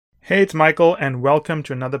Hey, it's Michael, and welcome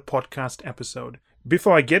to another podcast episode.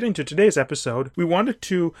 Before I get into today's episode, we wanted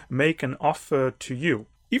to make an offer to you.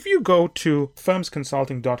 If you go to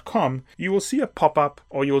firmsconsulting.com, you will see a pop-up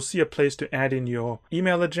or you'll see a place to add in your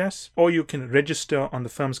email address, or you can register on the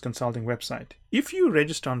Firms Consulting website. If you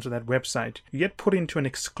register onto that website, you get put into an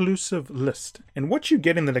exclusive list. And what you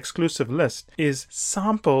get in that exclusive list is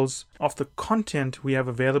samples of the content we have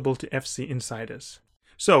available to FC insiders.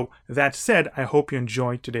 So, that said, I hope you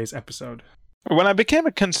enjoyed today's episode. When I became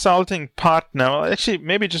a consulting partner, well, actually,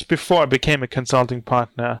 maybe just before I became a consulting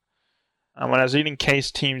partner, when I was leading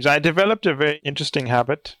case teams, I developed a very interesting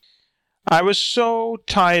habit. I was so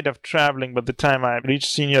tired of traveling by the time I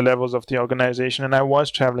reached senior levels of the organization, and I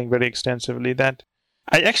was traveling very extensively, that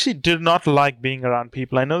I actually did not like being around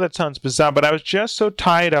people. I know that sounds bizarre, but I was just so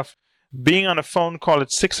tired of being on a phone call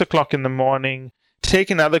at 6 o'clock in the morning,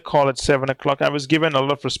 take another call at 7 o'clock. I was given a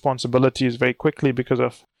lot of responsibilities very quickly because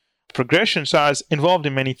of progression, so I was involved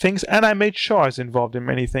in many things, and I made sure I was involved in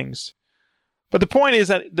many things. But the point is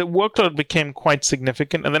that the workload became quite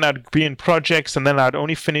significant, and then I'd be in projects, and then I'd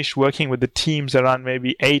only finish working with the teams around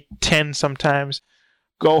maybe 8, 10 sometimes,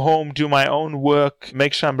 go home, do my own work,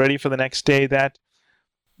 make sure I'm ready for the next day. That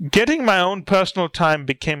getting my own personal time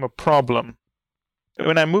became a problem.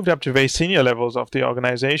 When I moved up to very senior levels of the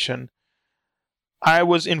organization, I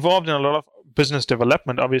was involved in a lot of business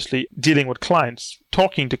development, obviously dealing with clients,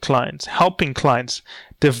 talking to clients, helping clients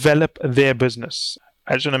develop their business.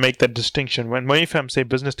 I just want to make that distinction. When many firms say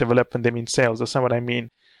business development, they mean sales. That's not what I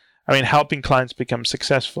mean. I mean helping clients become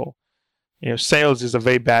successful. Sales is a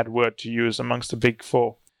very bad word to use amongst the big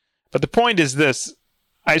four. But the point is this: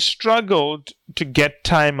 I struggled to get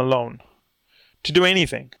time alone to do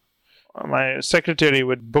anything. My secretary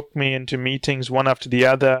would book me into meetings one after the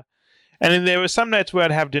other. And then there were some nights where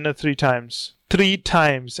I'd have dinner 3 times,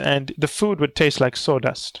 and the food would taste like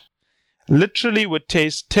sawdust. Literally would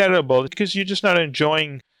taste terrible because you're just not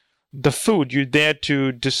enjoying the food. You're there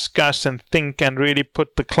to discuss and think and really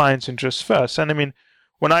put the client's interests first. And I mean,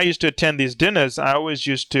 when I used to attend these dinners, I always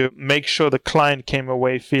used to make sure the client came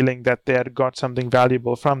away feeling that they had got something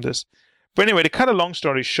valuable from this. But anyway, to cut a long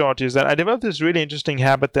story short is that I developed this really interesting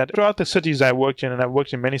habit that throughout the cities I worked in, and I've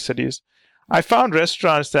worked in many cities, I found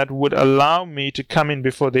restaurants that would allow me to come in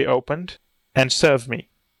before they opened and serve me.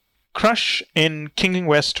 Crush in King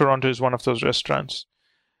West, Toronto is one of those restaurants.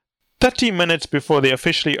 30 minutes before they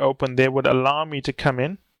officially opened, they would allow me to come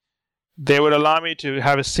in. They would allow me to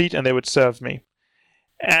have a seat and they would serve me.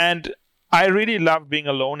 And I really loved being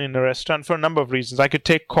alone in a restaurant for a number of reasons. I could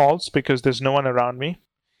take calls because there's no one around me.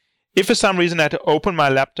 If for some reason I had to open my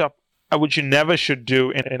laptop, which you never should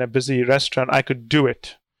do in a busy restaurant, I could do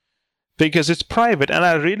it because it's private. And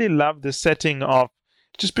I really love the setting of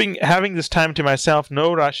just having this time to myself,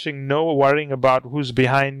 no rushing, no worrying about who's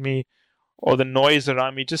behind me or the noise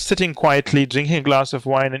around me, just sitting quietly, drinking a glass of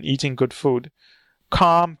wine and eating good food.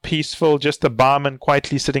 Calm, peaceful, just the barman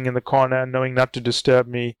quietly sitting in the corner, knowing not to disturb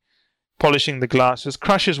me, polishing the glasses.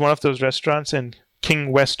 Crush is one of those restaurants in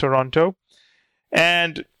King West, Toronto.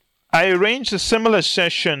 And I arranged a similar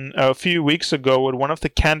session a few weeks ago with one of the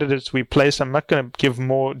candidates we placed. I'm not going to give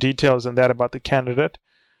more details than that about the candidate,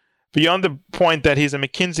 beyond the point that he's a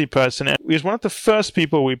McKinsey person. And he was one of the first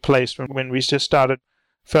people we placed when we just started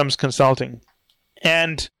Firms Consulting.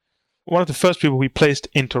 And one of the first people we placed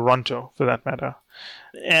in Toronto, for that matter.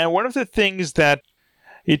 And one of the things that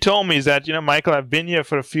he told me is that, Michael, I've been here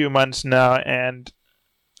for a few months now and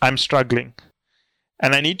I'm struggling.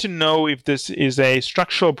 And I need to know if this is a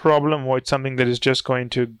structural problem or it's something that is just going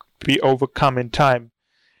to be overcome in time.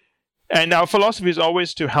 And our philosophy is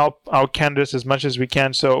always to help our candidates as much as we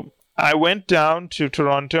can. So I went down to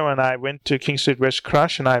Toronto and I went to King Street West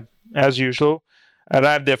Crush, and I, as usual,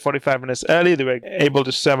 arrived there 45 minutes early. They were able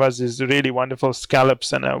to serve us these really wonderful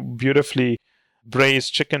scallops and a beautifully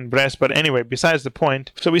braised chicken breast. But anyway, besides the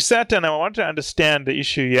point. So we sat down and I wanted to understand the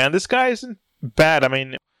issue here. And this guy isn't bad. I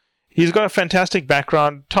mean, he's got a fantastic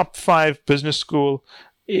background, top 5 business school.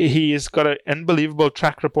 He's got an unbelievable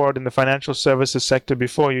track record in the financial services sector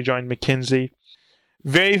before you joined McKinsey.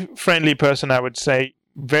 Very friendly person, I would say.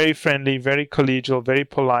 Very friendly, very collegial, very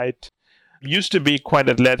polite. Used to be quite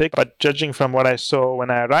athletic, but judging from what I saw when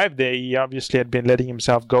I arrived there, he obviously had been letting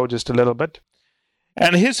himself go just a little bit.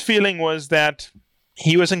 And his feeling was that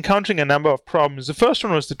he was encountering a number of problems. The first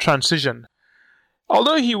one was the transition.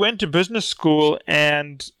 Although he went to business school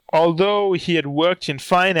and although he had worked in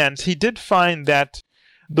finance, he did find that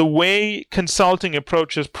the way consulting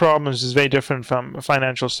approaches problems is very different from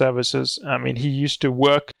financial services. I mean, he used to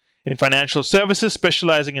work in financial services,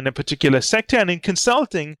 specializing in a particular sector, and in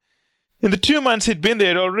consulting, In the 2 months he'd been there,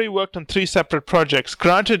 he'd already worked on 3 separate projects.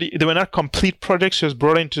 Granted, they were not complete projects. He was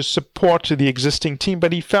brought in to support the existing team,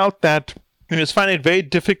 but he felt that he was finding it very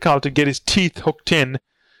difficult to get his teeth hooked in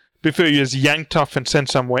before he was yanked off and sent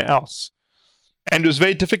somewhere else. And it was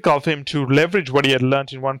very difficult for him to leverage what he had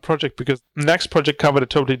learned in one project because the next project covered a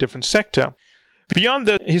totally different sector. Beyond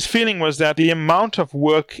that, his feeling was that the amount of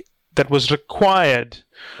work that was required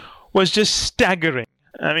was just staggering.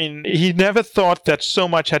 I mean, he never thought that so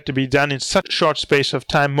much had to be done in such a short space of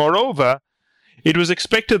time. Moreover, it was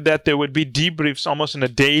expected that there would be debriefs almost on a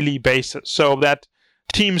daily basis so that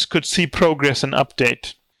teams could see progress and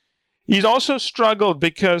update. He also struggled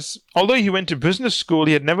because although he went to business school,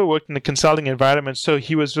 he had never worked in a consulting environment, so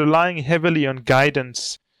he was relying heavily on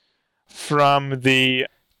guidance from the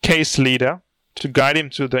case leader to guide him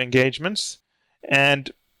through the engagements.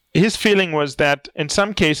 And his feeling was that in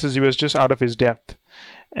some cases he was just out of his depth.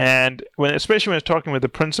 And especially when he was talking with the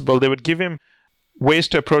principal, they would give him ways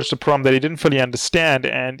to approach the problem that he didn't fully understand,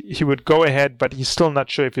 and he would go ahead, but he's still not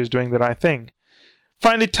sure if he's doing the right thing.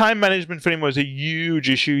 Finally, time management for him was a huge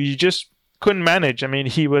issue. He just couldn't manage. I mean,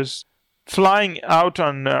 he was flying out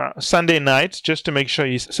on Sunday nights just to make sure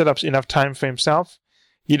he set up enough time for himself.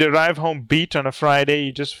 He'd arrive home beat on a Friday.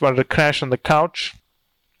 He just wanted to crash on the couch.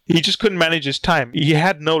 He just couldn't manage his time. He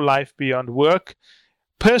had no life beyond work.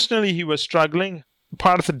 Personally, he was struggling.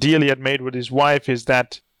 Part of the deal he had made with his wife is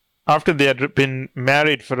that after they had been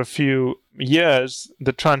married for a few years,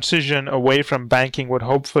 the transition away from banking would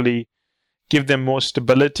hopefully give them more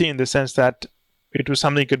stability in the sense that it was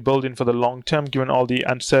something he could build in for the long term, given all the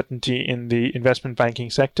uncertainty in the investment banking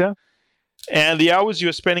sector. And the hours he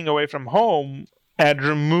was spending away from home had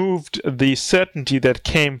removed the certainty that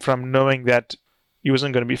came from knowing that he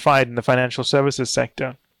wasn't going to be fired in the financial services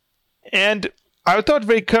sector. And I thought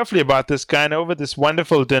very carefully about this guy, and over this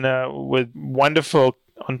wonderful dinner with wonderful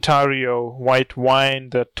Ontario white wine,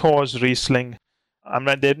 the Tors Riesling.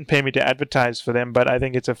 They didn't pay me to advertise for them, but I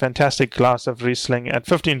think it's a fantastic glass of Riesling at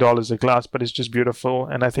 $15 a glass, but it's just beautiful,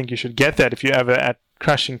 and I think you should get that if you're ever at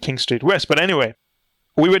Crushing King Street West. But anyway,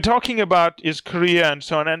 we were talking about his career and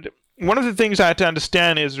so on, and one of the things I had to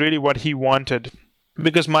understand is really what he wanted.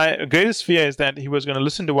 Because my greatest fear is that he was going to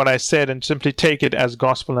listen to what I said and simply take it as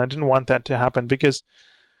gospel. And I didn't want that to happen because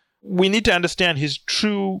we need to understand his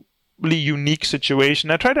truly unique situation.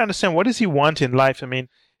 I try to understand what does he want in life. I mean,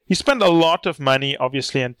 he spent a lot of money,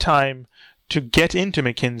 obviously, and time to get into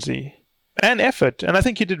McKinsey and effort. And I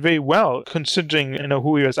think he did very well considering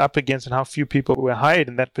who he was up against and how few people were hired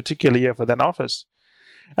in that particular year for that office.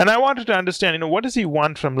 And I wanted to understand, what does he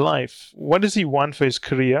want from life? What does he want for his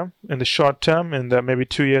career in the short term, in the maybe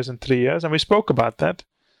 2 years and 3 years? And we spoke about that.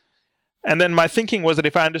 And then my thinking was that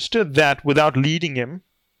if I understood that without leading him,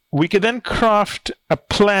 we could then craft a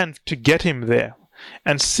plan to get him there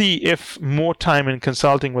and see if more time in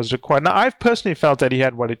consulting was required. Now, I've personally felt that he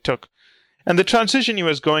had what it took. And the transition he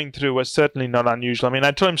was going through was certainly not unusual. I mean,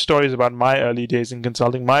 I told him stories about my early days in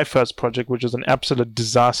consulting, my first project, which was an absolute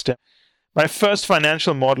disaster. My first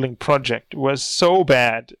financial modeling project was so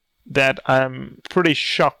bad that I'm pretty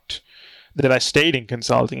shocked that I stayed in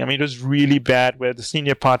consulting. I mean, it was really bad where the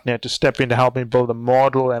senior partner had to step in to help me build a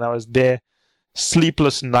model, and I was there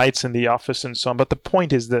sleepless nights in the office and so on. But the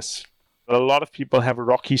point is this. A lot of people have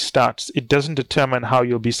rocky starts. It doesn't determine how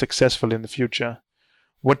you'll be successful in the future.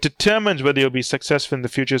 What determines whether you'll be successful in the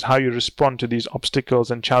future is how you respond to these obstacles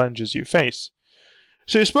and challenges you face.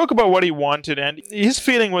 So he spoke about what he wanted, and his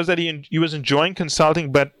feeling was that he was enjoying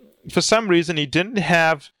consulting, but for some reason he didn't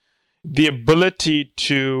have the ability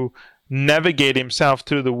to navigate himself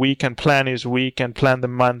through the week and plan his week and plan the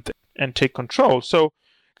month and take control. So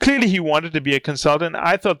clearly he wanted to be a consultant.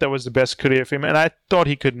 I thought that was the best career for him, and I thought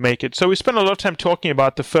he could make it. So we spent a lot of time talking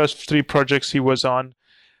about the first 3 projects he was on,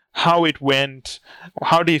 how it went,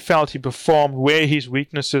 how he felt he performed, where his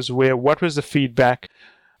weaknesses were, what was the feedback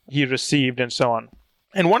he received, and so on.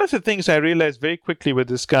 And one of the things I realized very quickly with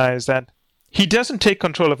this guy is that he doesn't take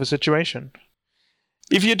control of a situation.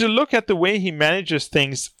 If you're to look at the way he manages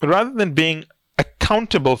things, rather than being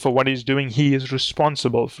accountable for what he's doing, he is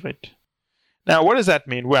responsible for it. Now, what does that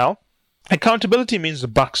mean? Well, accountability means the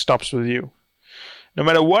buck stops with you. No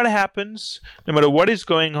matter what happens, no matter what is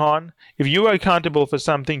going on, if you are accountable for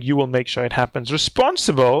something, you will make sure it happens.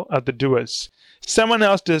 Responsible are the doers. Someone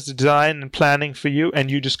else does the design and planning for you,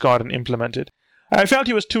 and you just go out and implement it. I felt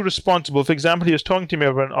he was too responsible. For example, he was talking to me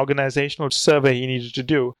about an organizational survey he needed to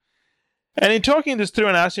do. And in talking this through,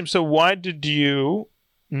 and asked him, so why did you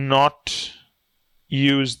not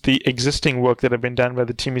use the existing work that had been done by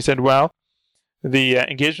the team? He said, well, the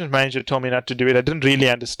engagement manager told me not to do it. I didn't really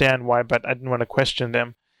understand why, but I didn't want to question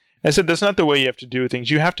them. I said, that's not the way you have to do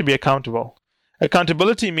things. You have to be accountable.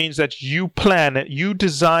 Accountability means that you plan, you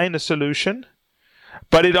design a solution,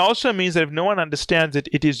 but it also means that if no one understands it,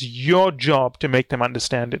 it is your job to make them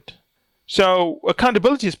understand it. So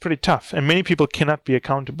accountability is pretty tough, and many people cannot be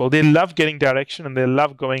accountable. They love getting direction, and they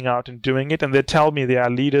love going out and doing it, and they tell me they are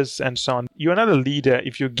leaders and so on. You're not a leader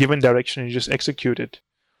if you're given direction and you just execute it.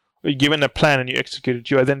 Or you're given a plan and you execute it.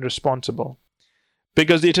 You are then responsible.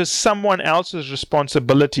 Because it is someone else's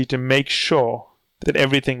responsibility to make sure that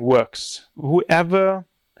everything works. Whoever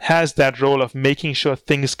has that role of making sure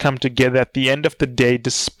things come together at the end of the day,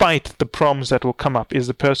 despite the problems that will come up, is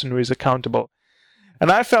the person who is accountable.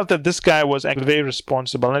 And I felt that this guy was very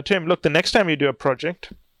responsible. And I told him, look, the next time you do a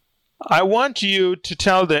project, I want you to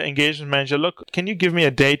tell the engagement manager, look, can you give me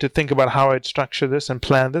a day to think about how I'd structure this and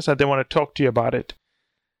plan this? I then want to talk to you about it.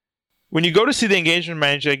 When you go to see the engagement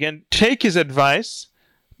manager again, take his advice,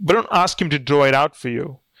 but don't ask him to draw it out for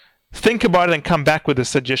you. Think about it and come back with a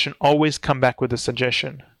suggestion. Always come back with a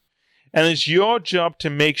suggestion. And it's your job to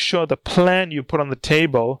make sure the plan you put on the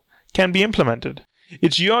table can be implemented.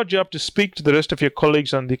 It's your job to speak to the rest of your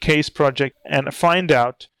colleagues on the case project and find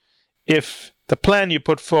out if the plan you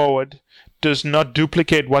put forward does not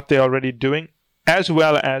duplicate what they're already doing, as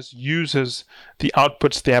well as uses the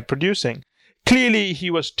outputs they are producing. Clearly, he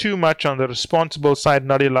was too much on the responsible side,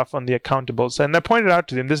 not enough on the accountable side. And I pointed out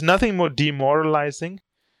to him, there's nothing more demoralizing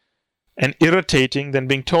and irritating than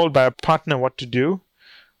being told by a partner what to do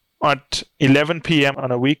at 11 p.m.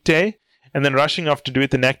 on a weekday and then rushing off to do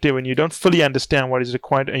it the next day when you don't fully understand what is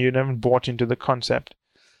required and you haven't bought into the concept.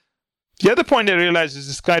 The other point I realized is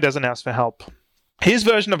this guy doesn't ask for help. His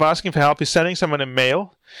version of asking for help is sending someone a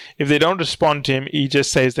mail. If they don't respond to him, he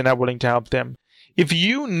just says they're not willing to help them. If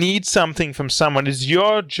you need something from someone, it's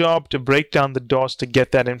your job to break down the doors to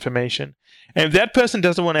get that information. And if that person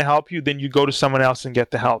doesn't want to help you, then you go to someone else and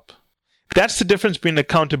get the help. That's the difference between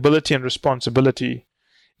accountability and responsibility.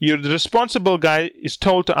 The responsible guy is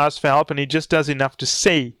told to ask for help, and he just does enough to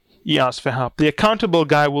say he asks for help. The accountable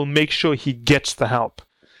guy will make sure he gets the help.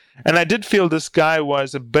 And I did feel this guy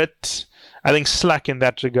was a bit, I think, slack in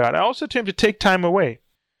that regard. I also told him to take time away.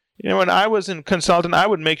 When I was in consultant, I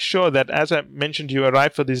would make sure that, as I mentioned, you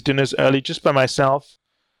arrive for these dinners early just by myself,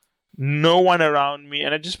 no one around me,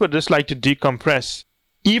 and I just would just like to decompress.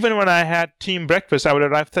 Even when I had team breakfast, I would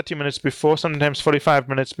arrive 30 minutes before, sometimes 45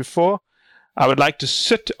 minutes before. I would like to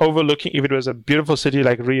sit overlooking, if it was a beautiful city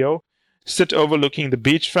like Rio, sit overlooking the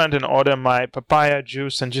beachfront and order my papaya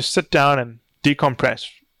juice and just sit down and decompress.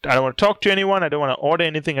 I don't want to talk to anyone. I don't want to order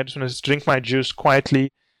anything. I just want to drink my juice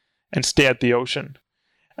quietly and stare at the ocean.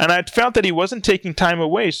 And I felt that he wasn't taking time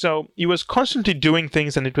away, so he was constantly doing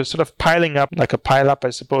things, and it was sort of piling up, like a pile-up, I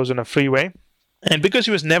suppose, on a freeway. And because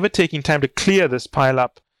he was never taking time to clear this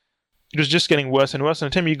pile-up, it was just getting worse and worse. And I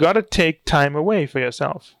told him, you got to take time away for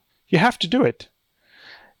yourself. You have to do it.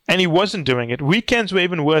 And he wasn't doing it. Weekends were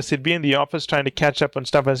even worse. He'd be in the office trying to catch up on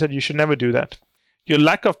stuff. I said, you should never do that. Your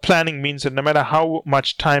lack of planning means that no matter how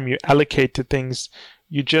much time you allocate to things,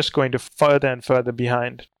 you're just going to further and further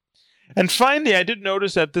behind. And finally, I did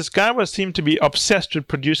notice that this guy seemed to be obsessed with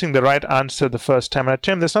producing the right answer the first time. And I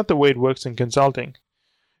told him that's not the way it works in consulting.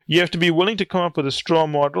 You have to be willing to come up with a straw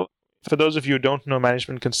model. For those of you who don't know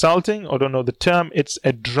management consulting or don't know the term, it's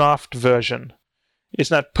a draft version.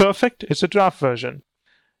 It's not perfect, it's a draft version.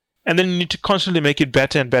 And then you need to constantly make it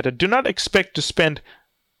better and better. Do not expect to spend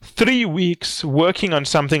 3 weeks working on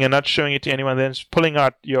something and not showing it to anyone, then pulling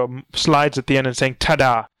out your slides at the end and saying,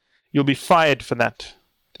 ta-da, you'll be fired for that.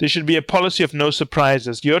 There should be a policy of no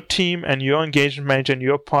surprises. Your team and your engagement manager and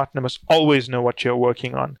your partner must always know what you're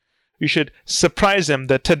working on. You should surprise them.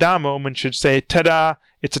 The ta-da moment should say, ta-da,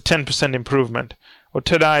 it's a 10% improvement. Or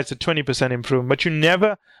ta-da, it's a 20% improvement. But you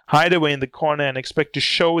never hide away in the corner and expect to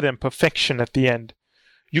show them perfection at the end.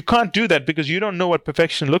 You can't do that because you don't know what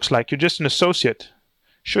perfection looks like. You're just an associate.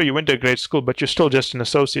 Sure, you went to a great school, but you're still just an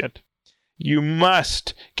associate. You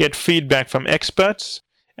must get feedback from experts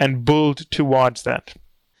and build towards that.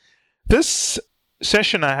 This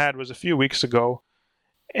session I had was a few weeks ago,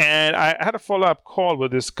 and I had a follow-up call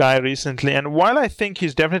with this guy recently, and while I think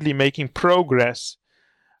he's definitely making progress,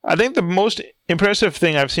 I think the most impressive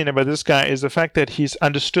thing I've seen about this guy is the fact that he's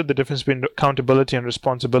understood the difference between accountability and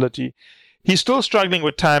responsibility. He's still struggling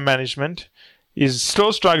with time management. He's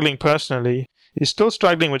still struggling personally. He's still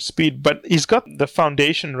struggling with speed, but he's got the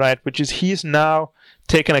foundation right, which is he's now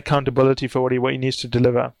taken accountability for what he needs to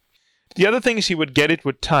deliver. The other thing is he would get it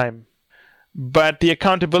with time. But the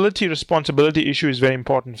accountability, responsibility issue is very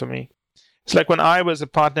important for me. It's like when I was a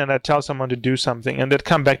partner and I'd tell someone to do something and they'd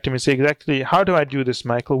come back to me and say, exactly, how do I do this,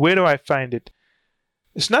 Michael? Where do I find it?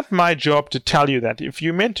 It's not my job to tell you that. If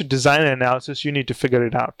you're meant to design an analysis, you need to figure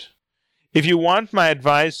it out. If you want my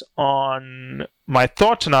advice on my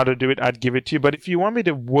thoughts on how to do it, I'd give it to you. But if you want me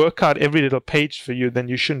to work out every little page for you, then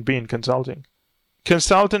you shouldn't be in consulting.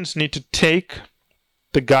 Consultants need to take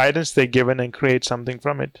the guidance they're given and create something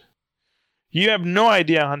from it. You have no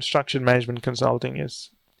idea how unstructured management consulting is.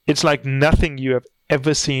 It's like nothing you have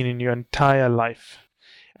ever seen in your entire life.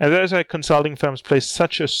 And that's why consulting firms place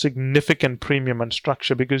such a significant premium on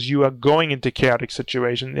structure, because you are going into chaotic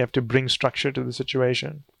situations. You have to bring structure to the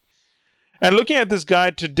situation. And looking at this guy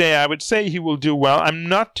today, I would say he will do well. I'm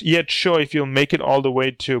not yet sure if he'll make it all the way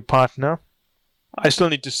to partner. I still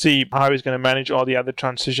need to see how he's going to manage all the other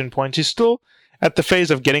transition points. He's still at the phase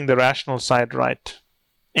of getting the rational side right.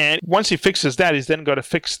 And once he fixes that, he's then got to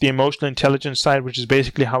fix the emotional intelligence side, which is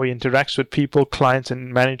basically how he interacts with people, clients,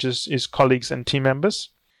 and manages his colleagues and team members.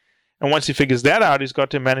 And once he figures that out, he's got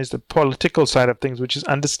to manage the political side of things, which is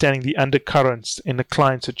understanding the undercurrents in the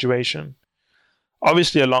client situation.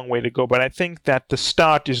 Obviously a long way to go, but I think that the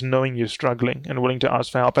start is knowing you're struggling and willing to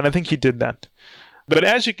ask for help. And I think he did that. But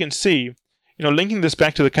as you can see, linking this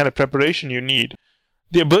back to the kind of preparation you need,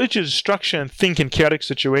 the ability to structure and think in chaotic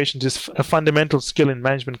situations is a fundamental skill in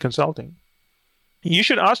management consulting. You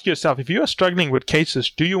should ask yourself, if you are struggling with cases,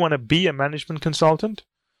 do you want to be a management consultant?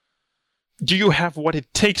 Do you have what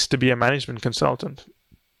it takes to be a management consultant?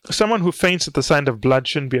 Someone who faints at the sight of blood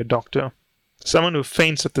shouldn't be a doctor. Someone who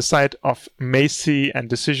faints at the sight of Macy and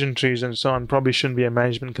decision trees and so on probably shouldn't be a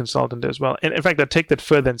management consultant as well. And in fact, I'd take that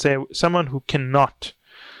further and say someone who cannot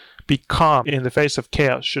be calm in the face of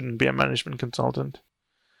chaos shouldn't be a management consultant.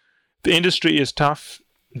 The industry is tough,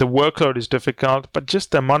 the workload is difficult, but just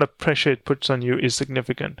the amount of pressure it puts on you is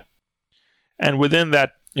significant. And within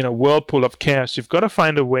that, whirlpool of chaos, you've got to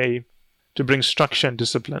find a way to bring structure and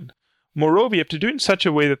discipline. Moreover, you have to do it in such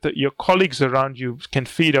a way that your colleagues around you can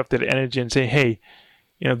feed off that energy and say, hey,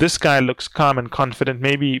 this guy looks calm and confident.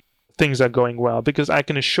 Maybe things are going well, because I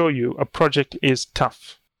can assure you a project is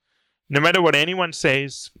tough. No matter what anyone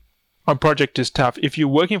says, a project is tough. If you're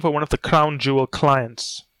working for one of the crown jewel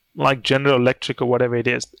clients, like General Electric or whatever it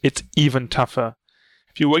is, it's even tougher.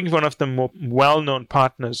 If you're working for one of the more well-known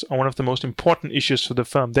partners on one of the most important issues for the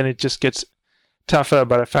firm, then it just gets tougher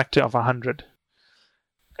by a factor of 100.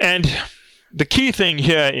 And the key thing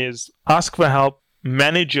here is ask for help,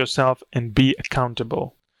 manage yourself, and be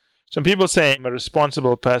accountable. Some people say, I'm a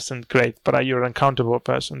responsible person. Great, but are you an accountable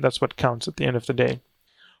person? That's what counts at the end of the day.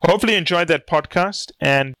 Hopefully you enjoyed that podcast.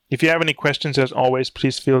 And if you have any questions, as always,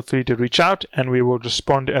 please feel free to reach out and we will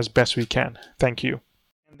respond as best we can. Thank you.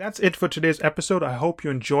 And that's it for today's episode. I hope you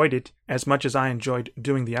enjoyed it as much as I enjoyed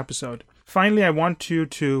doing the episode. Finally, I want you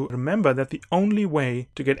to remember that the only way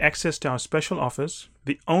to get access to our special offers,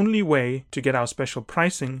 the only way to get our special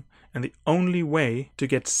pricing, and the only way to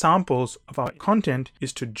get samples of our content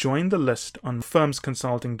is to join the list on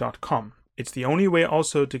firmsconsulting.com. It's the only way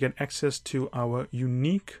also to get access to our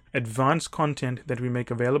unique advanced content that we make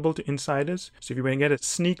available to insiders. So if you want to get a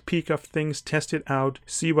sneak peek of things, test it out,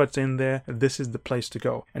 see what's in there, this is the place to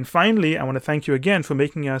go. And finally, I want to thank you again for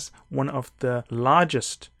making us one of the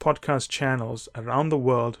largest podcast channels around the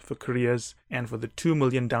world for careers and for the 2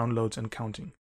 million downloads and counting.